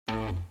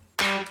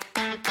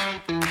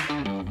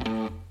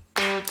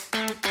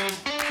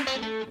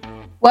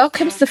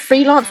Welcome to the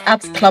Freelance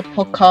Ads Club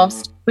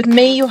podcast with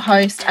me, your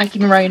host, Aggie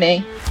Moroney.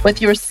 Whether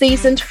you're a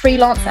seasoned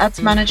freelance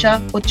ads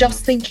manager or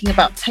just thinking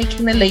about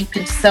taking the leap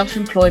into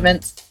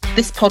self-employment,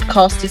 this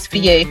podcast is for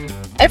you.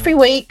 Every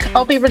week,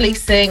 I'll be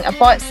releasing a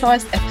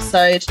bite-sized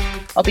episode.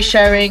 I'll be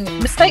sharing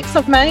mistakes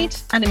I've made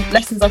and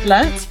lessons I've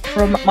learnt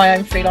from my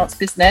own freelance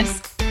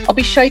business. I'll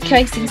be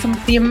showcasing some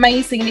of the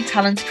amazingly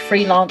talented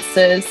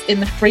freelancers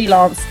in the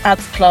Freelance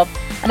Ads Club.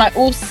 And I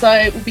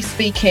also will be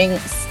speaking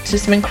to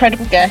some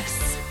incredible guests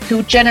who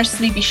will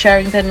generously be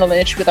sharing their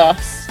knowledge with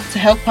us to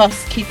help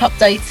us keep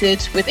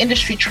updated with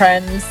industry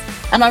trends.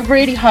 And I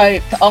really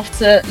hope that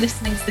after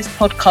listening to this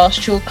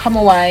podcast, you'll come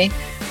away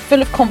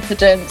full of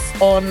confidence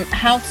on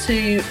how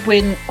to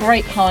win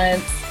great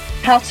clients,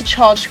 how to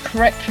charge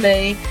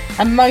correctly,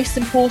 and most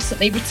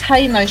importantly,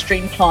 retain those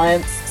dream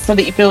clients so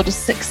that you build a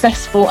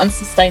successful and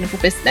sustainable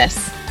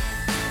business.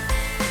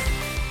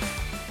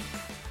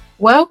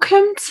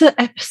 Welcome to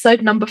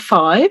episode number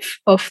 5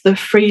 of the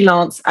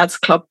Freelance Ads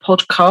Club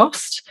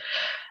podcast.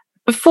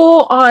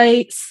 Before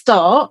I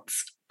start,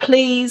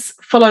 please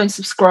follow and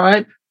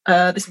subscribe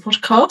this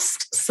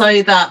podcast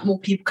so that more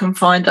people can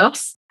find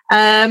us.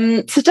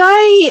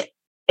 Today,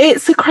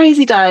 it's a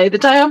crazy day. The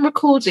day I'm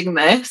recording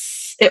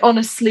this, it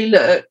honestly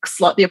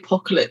looks like the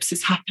apocalypse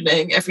is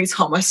happening every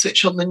time I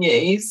switch on the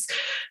news.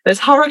 There's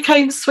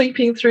hurricanes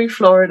sweeping through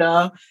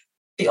Florida.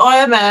 The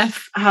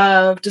IMF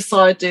have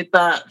decided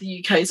that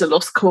the UK is a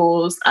lost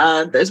cause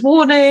and there's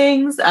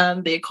warnings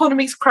and the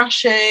economy's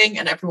crashing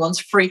and everyone's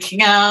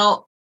freaking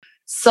out.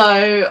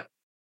 So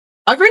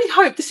I really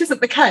hope this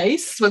isn't the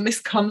case when this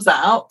comes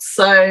out.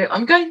 So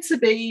I'm going to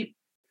be,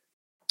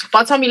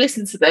 by the time you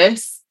listen to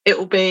this, it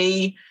will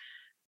be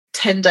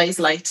 10 days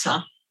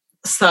later.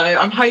 So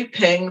I'm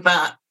hoping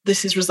that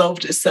this has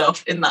resolved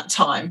itself in that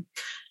time.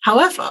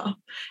 However,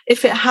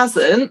 if it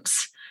hasn't,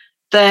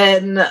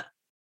 then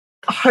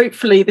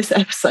hopefully this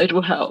episode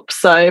will help.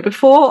 So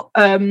before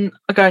I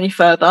go any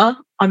further,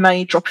 I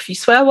may drop a few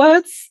swear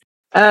words.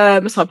 So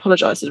I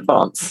apologise in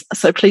advance.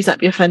 So please don't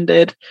be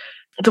offended.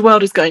 The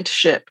world is going to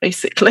shit,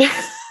 basically.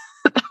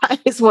 That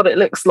is what it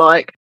looks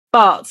like.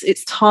 But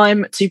it's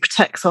time to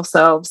protect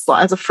ourselves,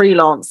 like as a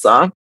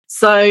freelancer.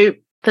 So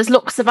there's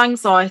lots of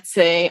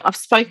anxiety. I've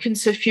spoken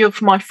to a few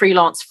of my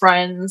freelance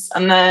friends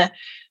and they're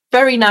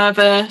very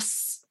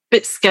nervous, a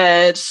bit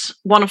scared.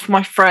 One of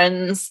my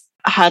friends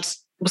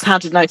was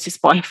handed notice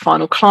by her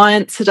final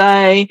client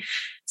today.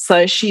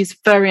 So she's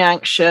very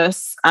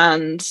anxious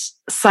and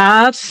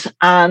sad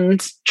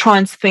and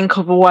trying to think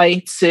of a way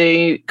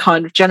to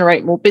kind of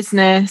generate more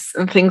business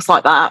and things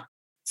like that.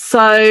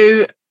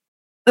 So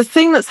the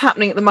thing that's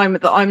happening at the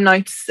moment that I'm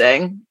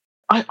noticing,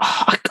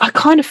 I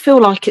kind of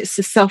feel like it's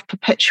a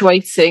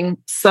self-perpetuating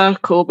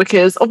circle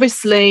because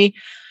obviously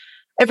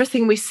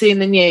everything we see in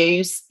the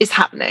news is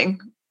happening.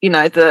 You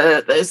know,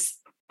 there's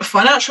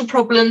financial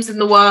problems in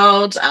the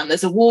world and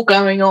there's a war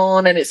going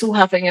on and it's all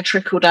having a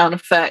trickle-down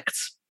effect.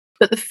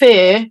 But the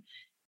fear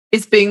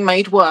is being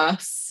made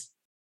worse,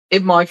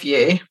 in my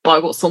view, by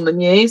what's on the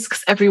news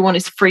because everyone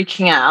is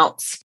freaking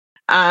out.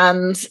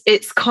 And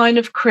it's kind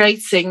of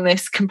creating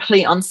this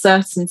complete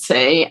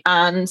uncertainty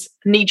and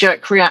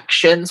knee-jerk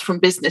reactions from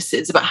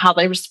businesses about how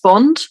they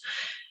respond.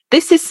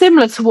 This is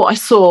similar to what I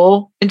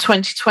saw in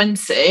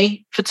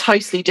 2020 for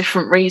totally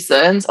different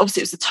reasons.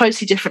 Obviously, it was a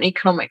totally different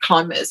economic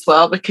climate as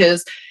well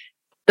because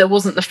there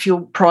wasn't the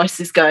fuel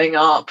prices going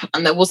up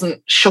and there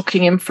wasn't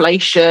shocking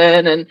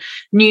inflation and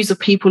news of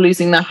people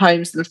losing their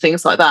homes and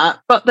things like that.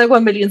 But there were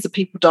millions of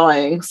people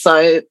dying.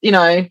 So, you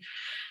know,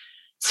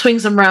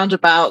 swings and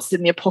roundabouts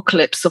in the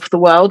apocalypse of the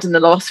world in the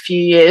last few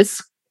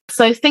years.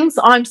 So things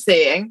that I'm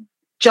seeing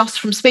just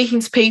from speaking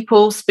to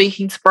people,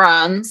 speaking to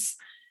brands,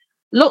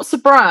 lots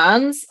of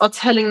brands are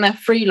telling their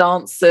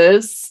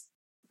freelancers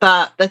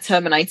that they're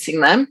terminating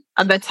them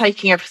and they're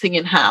taking everything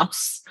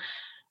in-house.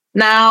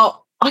 Now,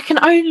 I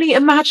can only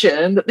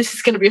imagine that this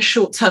is going to be a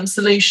short-term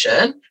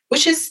solution,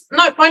 which is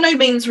by no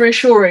means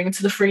reassuring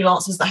to the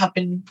freelancers that have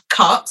been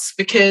cut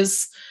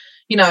because,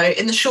 you know,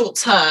 in the short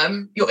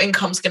term, your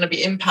income's going to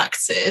be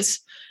impacted.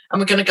 And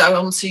we're going to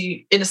go on to,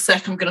 in a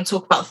sec, I'm going to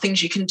talk about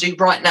things you can do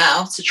right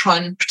now to try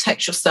and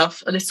protect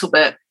yourself a little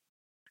bit.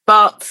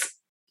 But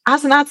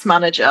as an ads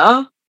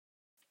manager,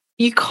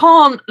 you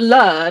can't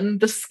learn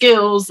the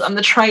skills and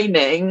the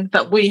training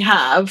that we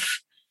have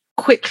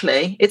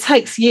quickly. It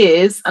takes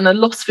years and a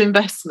lot of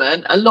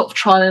investment, a lot of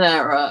trial and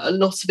error, a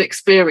lot of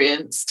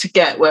experience to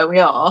get where we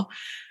are.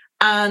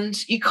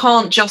 And you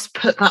can't just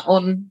put that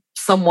on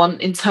someone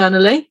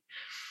internally.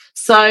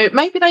 So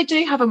maybe they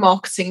do have a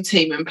marketing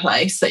team in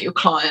place at your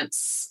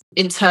clients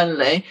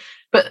internally,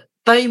 but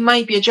they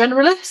may be a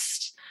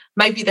generalist.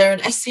 Maybe they're an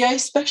SEO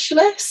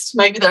specialist.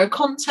 Maybe they're a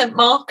content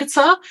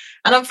marketer.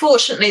 And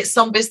unfortunately, at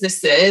some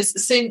businesses,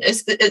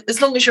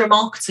 as long as you're a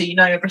marketer, you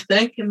know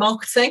everything in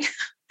marketing.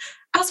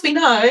 As we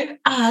know,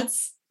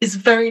 ads is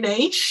very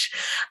niche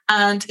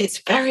and it's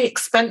very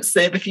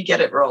expensive if you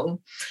get it wrong.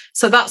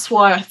 So that's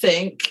why I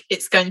think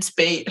it's going to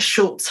be a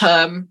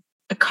short-term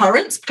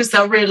occurrence because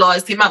they'll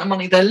realise the amount of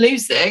money they're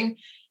losing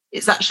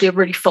is actually a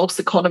really false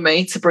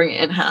economy to bring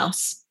it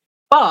in-house.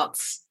 But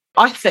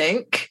I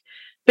think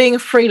being a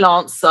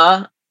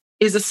freelancer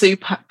is a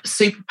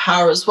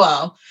superpower as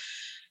well.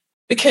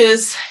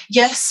 Because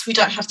yes, we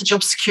don't have the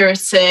job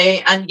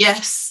security, and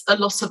yes, a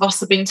lot of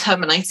us are being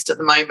terminated at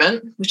the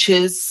moment, which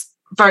is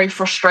very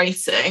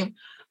frustrating.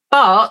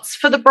 But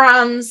for the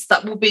brands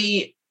that will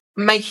be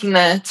making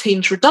their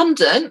teams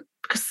redundant,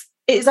 because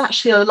it is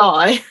actually a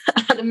lie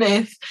and a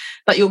myth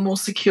that you're more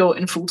secure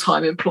in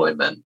full-time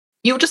employment,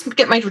 you'll just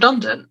get made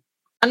redundant.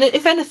 And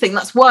if anything,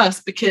 that's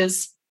worse,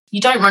 because you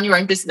don't run your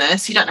own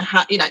business. You don't know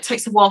how, it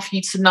takes a while for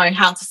you to know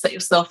how to set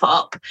yourself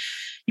up.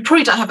 You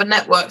probably don't have a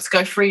network to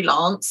go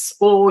freelance,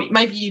 or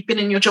maybe you've been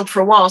in your job for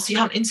a while, so you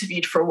haven't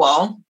interviewed for a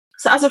while.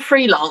 So as a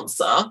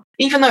freelancer,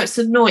 even though it's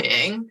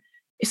annoying,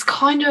 it's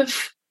kind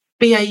of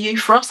BAU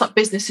for us, like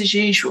business as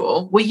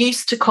usual. We're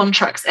used to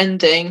contracts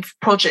ending,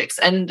 projects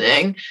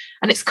ending,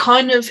 and it's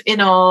kind of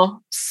in our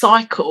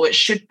cycle, it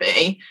should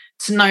be,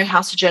 to know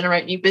how to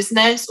generate new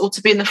business, or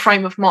to be in the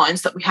frame of mind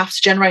that we have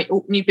to generate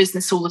new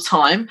business all the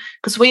time,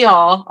 because we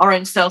are our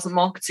own sales and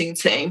marketing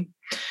team.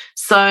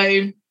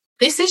 So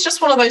this is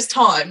just one of those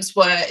times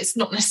where it's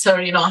not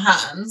necessarily in our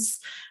hands,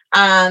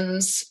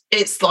 and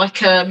it's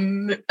like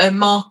a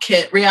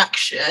market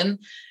reaction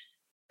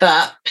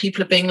that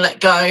people are being let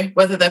go,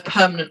 whether they're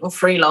permanent or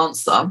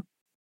freelancer.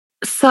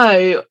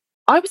 So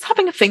I was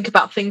having a think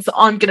about things that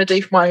I'm going to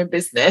do for my own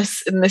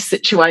business in this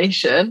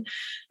situation,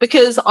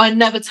 because I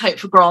never take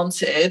for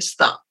granted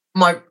that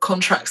my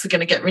contracts are going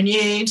to get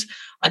renewed.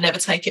 I never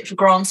take it for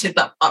granted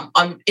that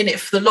I'm in it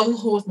for the long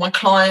haul with my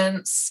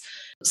clients.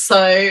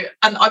 So,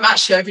 and I'm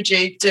actually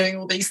overdue doing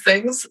all these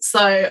things.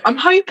 So I'm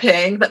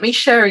hoping that me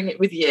sharing it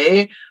with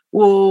you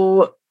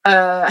will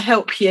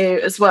help you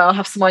as well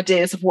have some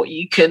ideas of what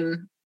you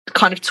can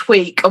kind of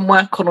tweak and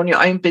work on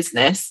your own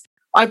business.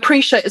 I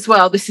appreciate as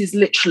well, this is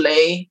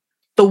literally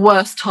the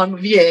worst time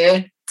of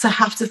year to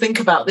have to think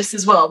about this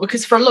as well,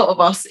 because for a lot of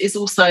us it's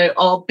also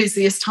our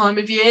busiest time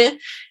of year.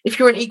 If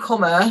you're in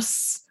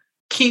e-commerce,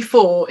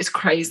 Q4 is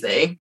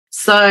crazy.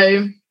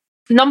 So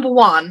number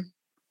one,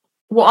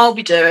 what I'll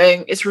be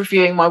doing is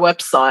reviewing my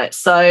website.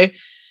 So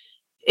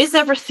is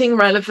everything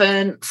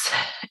relevant?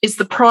 Is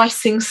the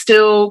pricing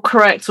still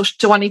correct, or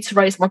do I need to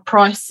raise my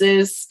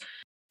prices?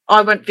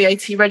 I went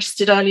VAT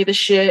registered earlier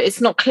this year. It's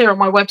not clear on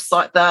my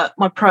website that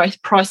my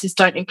prices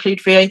don't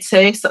include VAT.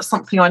 So that's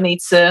something I need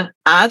to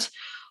add.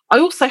 I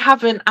also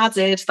haven't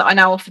added that I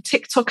now offer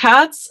TikTok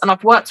ads, and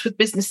I've worked with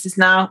businesses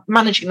now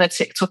managing their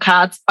TikTok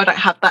ads. I don't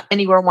have that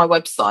anywhere on my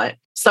website.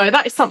 So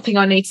that is something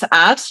I need to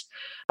add.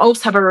 I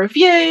also have a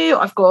review.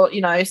 I've got,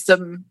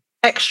 some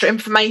extra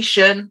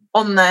information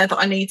on there that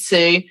I need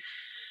to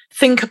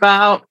think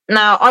about.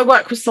 Now, I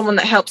work with someone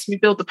that helps me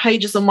build the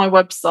pages on my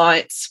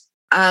website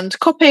and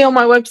copy on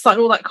my website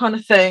and all that kind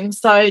of thing.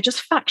 So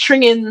just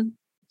factoring in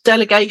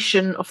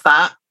delegation of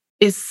that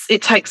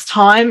it takes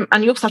time,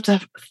 and you also have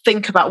to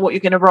think about what you're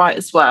going to write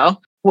as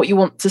well, what you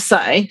want to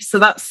say. So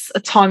that's a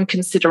time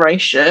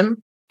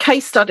consideration.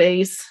 Case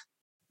studies.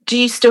 Do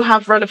you still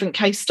have relevant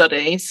case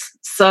studies?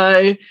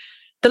 So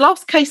the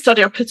last case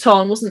study I put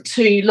on wasn't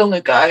too long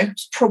ago.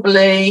 It's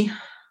probably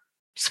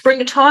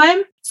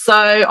springtime. So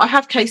I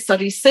have case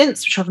studies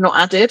since, which I've not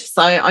added.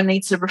 So I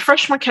need to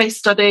refresh my case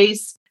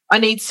studies. I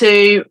need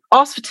to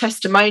ask for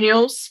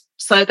testimonials.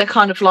 So they're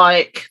kind of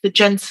like the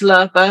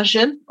gentler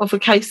version of a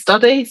case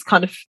study. It's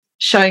kind of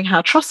showing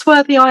how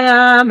trustworthy I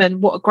am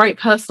and what a great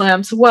person I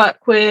am to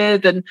work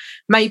with, and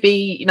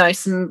maybe,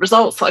 some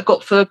results that I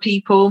got for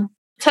people.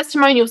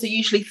 Testimonials are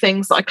usually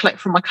things that I collect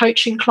from my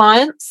coaching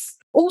clients.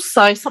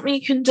 Also, something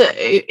you can do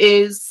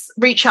is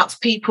reach out to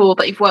people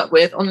that you've worked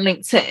with on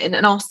LinkedIn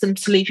and ask them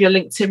to leave you a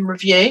LinkedIn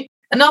review.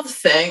 Another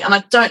thing, and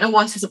I don't know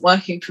why this isn't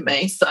working for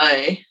me, so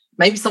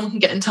maybe someone can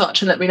get in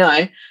touch and let me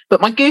know,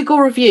 but my Google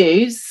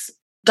reviews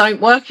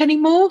don't work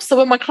anymore. So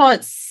when my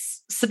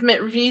clients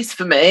submit reviews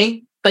for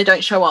me, they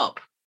don't show up.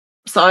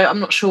 So I'm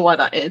not sure why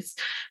that is,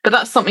 but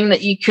that's something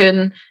that you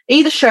can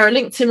either share a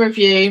LinkedIn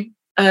review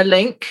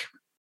link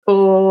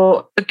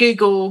or a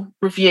Google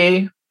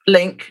review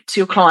link to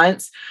your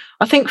clients.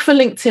 I think for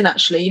LinkedIn,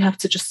 actually, you have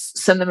to just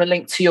send them a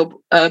link to your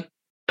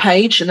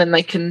page, and then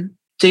they can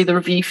do the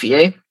review for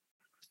you.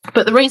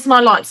 But the reason I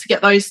like to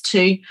get those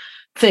two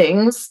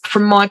things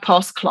from my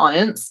past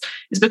clients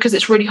is because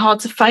it's really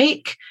hard to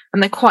fake,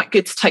 and they're quite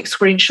good to take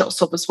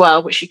screenshots of as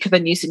well, which you can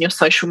then use in your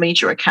social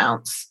media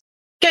accounts.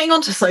 Getting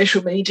onto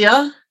social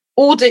media,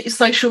 audit your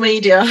social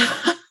media.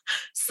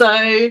 So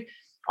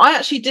I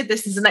actually did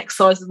this as an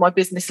exercise with my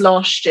business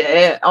last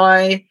year.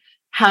 I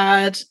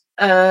had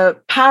a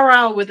power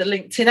hour with a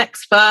LinkedIn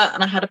expert,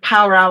 and I had a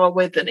power hour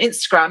with an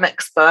Instagram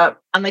expert,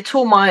 and they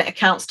tore my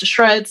accounts to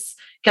shreds,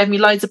 gave me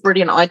loads of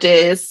brilliant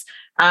ideas,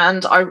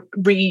 and I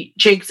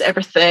rejigged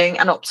everything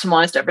and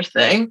optimized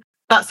everything.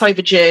 That's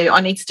overdue.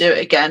 I need to do it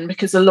again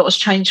because a lot has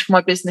changed for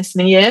my business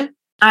in a year.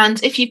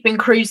 And if you've been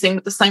cruising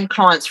with the same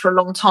clients for a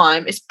long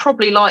time, it's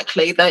probably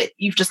likely that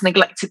you've just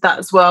neglected that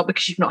as well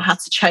because you've not had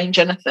to change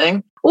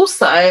anything.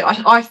 Also,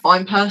 I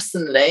find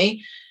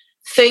personally,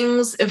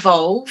 things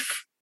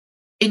evolve.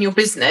 in your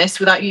business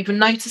without you even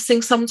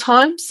noticing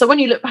sometimes. So when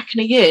you look back in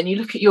a year and you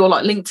look at your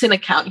like LinkedIn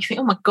account, you think,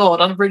 oh my God,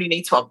 I really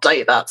need to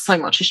update that. So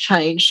much has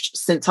changed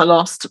since I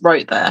last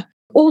wrote there.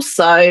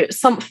 Also,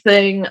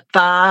 something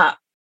that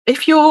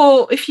if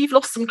you've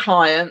lost some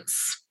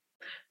clients,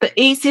 the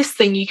easiest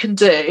thing you can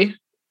do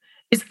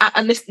is,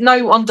 and this,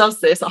 no one does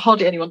this,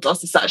 hardly anyone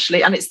does this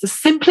actually, and it's the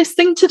simplest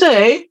thing to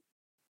do,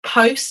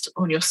 post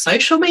on your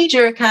social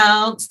media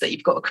accounts that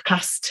you've got a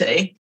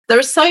capacity. There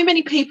are so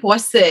many people I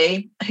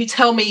see who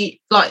tell me,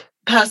 like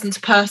person to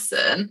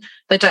person,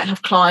 they don't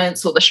have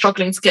clients or they're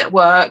struggling to get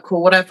work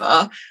or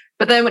whatever.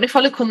 But then if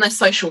I look on their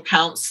social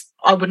accounts,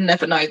 I would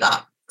never know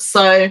that.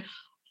 So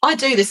I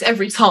do this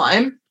every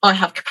time I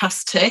have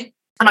capacity,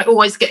 and I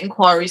always get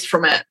inquiries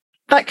from it.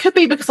 That could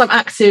be because I'm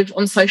active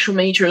on social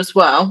media as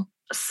well.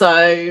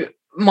 So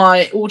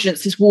my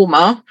audience is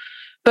warmer,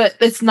 but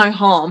there's no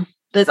harm.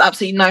 There's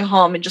absolutely no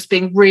harm in just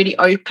being really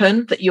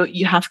open that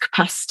you have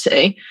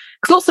capacity.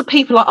 Because lots of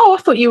people are like, oh, I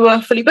thought you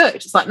were fully booked.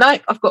 It's like, no,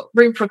 I've got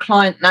room for a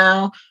client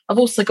now. I've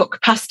also got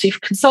capacity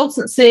for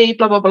consultancy,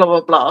 blah, blah, blah,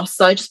 blah, blah.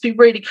 So just be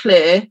really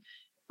clear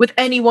with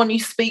anyone you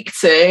speak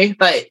to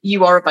that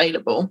you are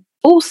available.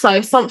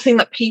 Also, something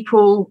that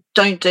people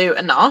don't do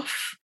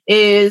enough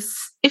is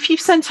if you've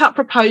sent out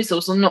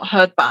proposals and not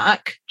heard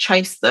back,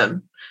 chase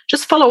them.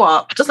 Just follow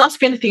up. It doesn't have to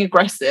be anything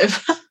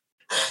aggressive.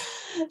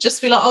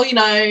 Just be like, oh,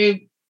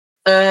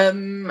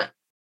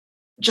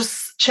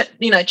 just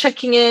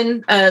checking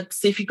in,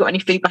 see if you've got any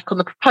feedback on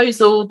the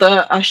proposal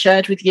that I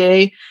shared with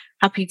you.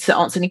 Happy to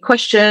answer any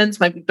questions,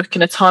 maybe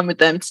booking a time with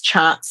them to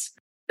chat.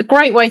 A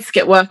great way to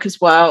get work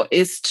as well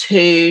is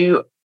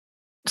to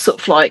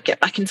sort of like get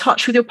back in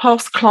touch with your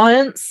past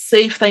clients,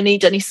 see if they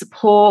need any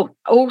support.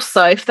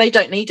 Also, if they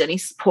don't need any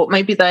support,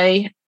 maybe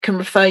they can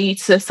refer you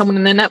to someone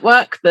in their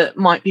network that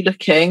might be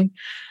looking.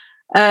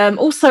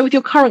 Also, with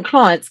your current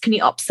clients, can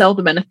you upsell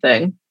them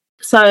anything?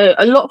 So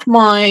a lot of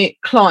my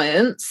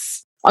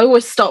clients, I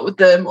always start with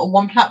them on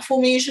one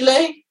platform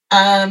usually.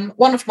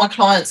 One of my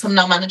clients, I'm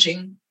now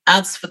managing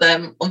ads for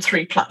them on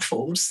 3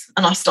 platforms,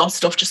 and I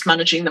started off just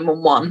managing them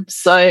on one.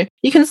 So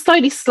you can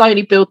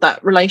slowly build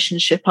that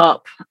relationship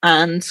up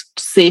and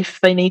see if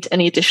they need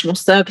any additional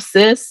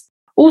services.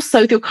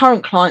 Also, with your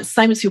current clients,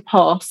 same as your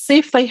past, see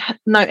if they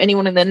know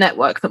anyone in their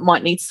network that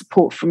might need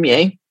support from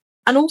you.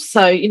 And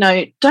also,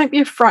 don't be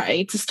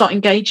afraid to start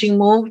engaging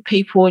more with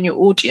people in your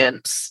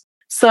audience.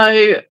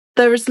 So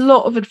there is a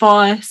lot of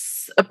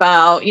advice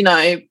about,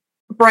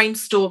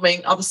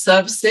 brainstorming other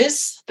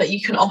services that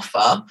you can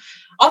offer,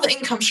 other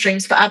income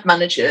streams for ad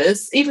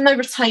managers, even though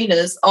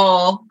retainers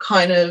are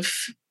kind of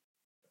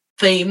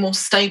the more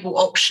stable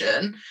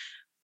option.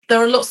 There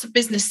are lots of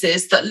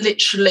businesses that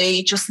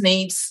literally just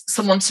need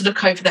someone to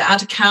look over their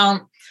ad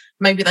account.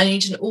 Maybe they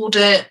need an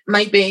audit.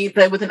 Maybe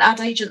they're with an ad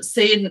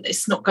agency and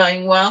it's not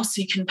going well.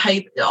 So you can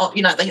pay,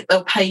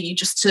 they'll pay you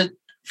just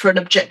for an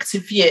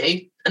objective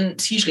view, and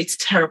it's usually to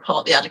tear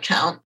apart the ad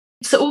account.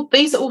 So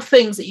these are all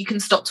things that you can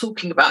start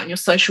talking about in your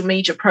social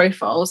media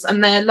profiles,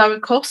 and they're lower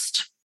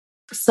cost.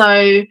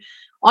 So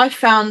I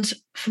found,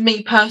 for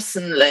me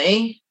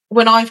personally,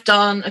 when I've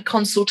done a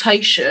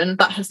consultation,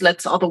 that has led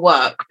to other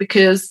work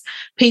because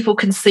people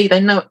can see they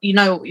know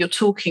what you're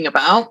talking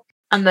about,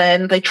 and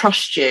then they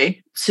trust you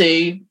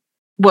to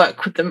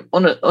work with them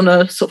on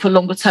a sort of a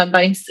longer term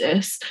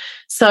basis.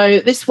 So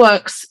this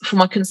works for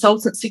my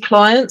consultancy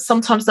clients.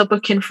 Sometimes they'll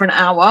book in for an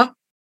hour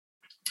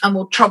and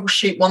we'll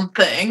troubleshoot one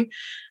thing,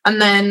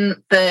 and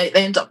then they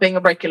end up being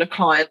a regular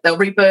client. They'll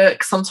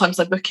rebook. Sometimes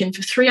they book in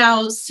for 3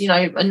 hours,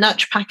 a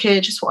nurture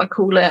package is what I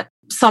call it.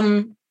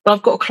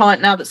 I've got a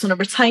client now that's on a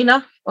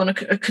retainer on a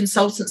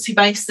consultancy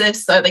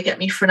basis, so they get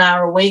me for an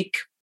hour a week.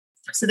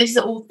 So these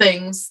are all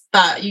things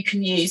that you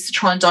can use to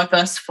try and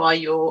diversify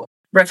your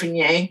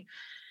revenue.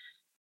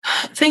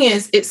 Thing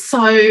is, it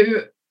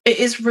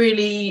is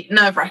really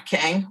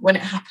nerve-wracking when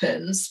it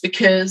happens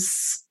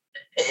because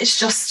it's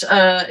just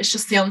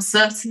the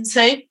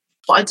uncertainty.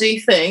 But I do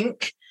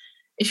think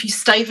if you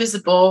stay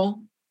visible,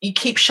 you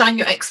keep showing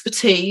your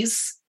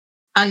expertise,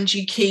 and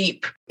if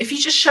you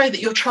just show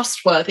that you're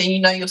trustworthy and you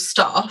know your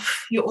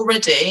stuff, you're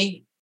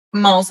already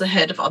miles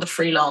ahead of other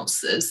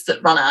freelancers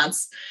that run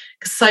ads,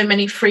 because so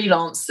many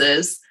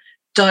freelancers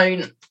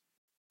don't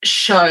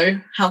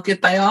show how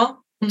good they are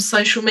on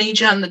social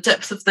media and the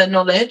depth of their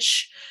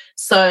knowledge.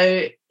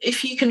 So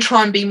if you can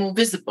try and be more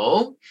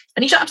visible,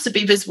 and you don't have to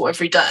be visible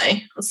every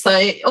day. So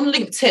on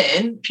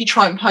LinkedIn, if you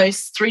try and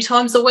post 3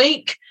 times a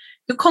week,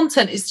 your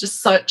content is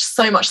just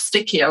so much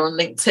stickier on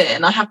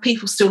LinkedIn. I have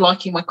people still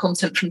liking my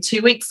content from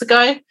 2 weeks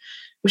ago,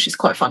 which is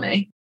quite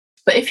funny.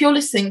 But if you're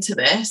listening to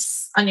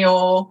this and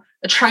you're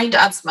a trained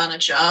ads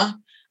manager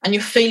and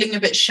you're feeling a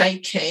bit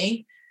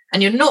shaky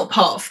and you're not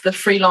part of the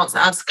Freelance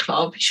Ads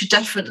Club, you should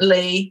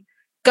definitely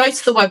go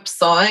to the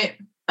website,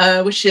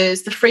 which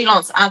is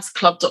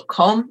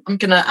thefreelanceadsclub.com. I'm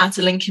going to add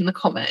a link in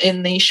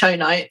the show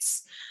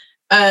notes.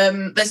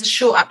 There's a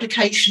short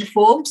application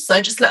form, so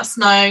just let us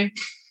know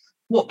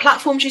what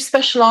platforms you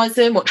specialise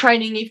in, what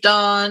training you've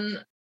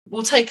done.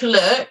 We'll take a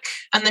look,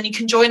 and then you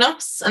can join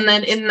us. And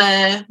then in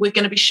there, we're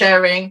going to be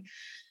sharing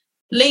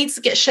leads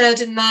that get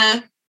shared in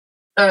there.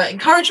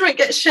 encouragement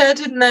gets shared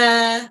in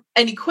there,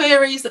 any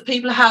queries that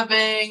people are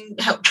having,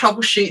 help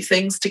troubleshoot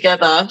things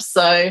together.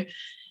 So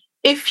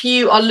if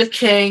you are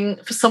looking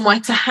for somewhere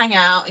to hang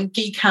out and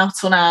geek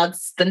out on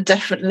ads, then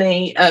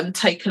definitely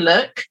take a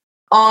look.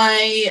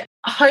 I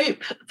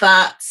hope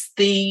that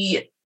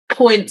the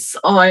points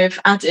I've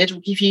added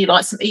will give you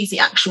like some easy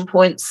action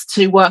points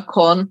to work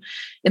on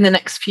in the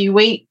next few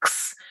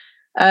weeks.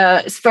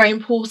 It's very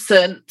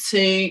important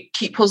to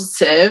keep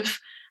positive.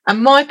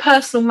 And my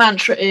personal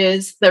mantra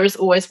is there is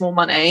always more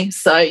money.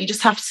 So you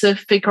just have to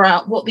figure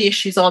out what the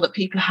issues are that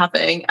people are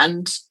having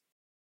and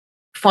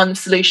find the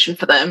solution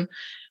for them.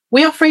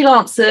 We are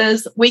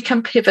freelancers, we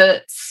can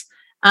pivot,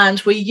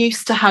 and we're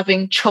used to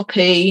having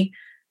choppy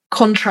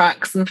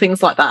contracts and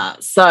things like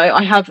that. So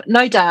I have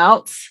no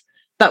doubt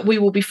that we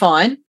will be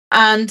fine.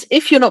 And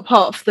if you're not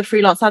part of the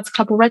Freelance Ads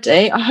Club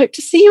already, I hope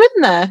to see you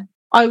in there.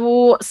 I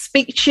will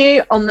speak to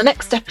you on the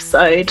next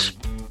episode.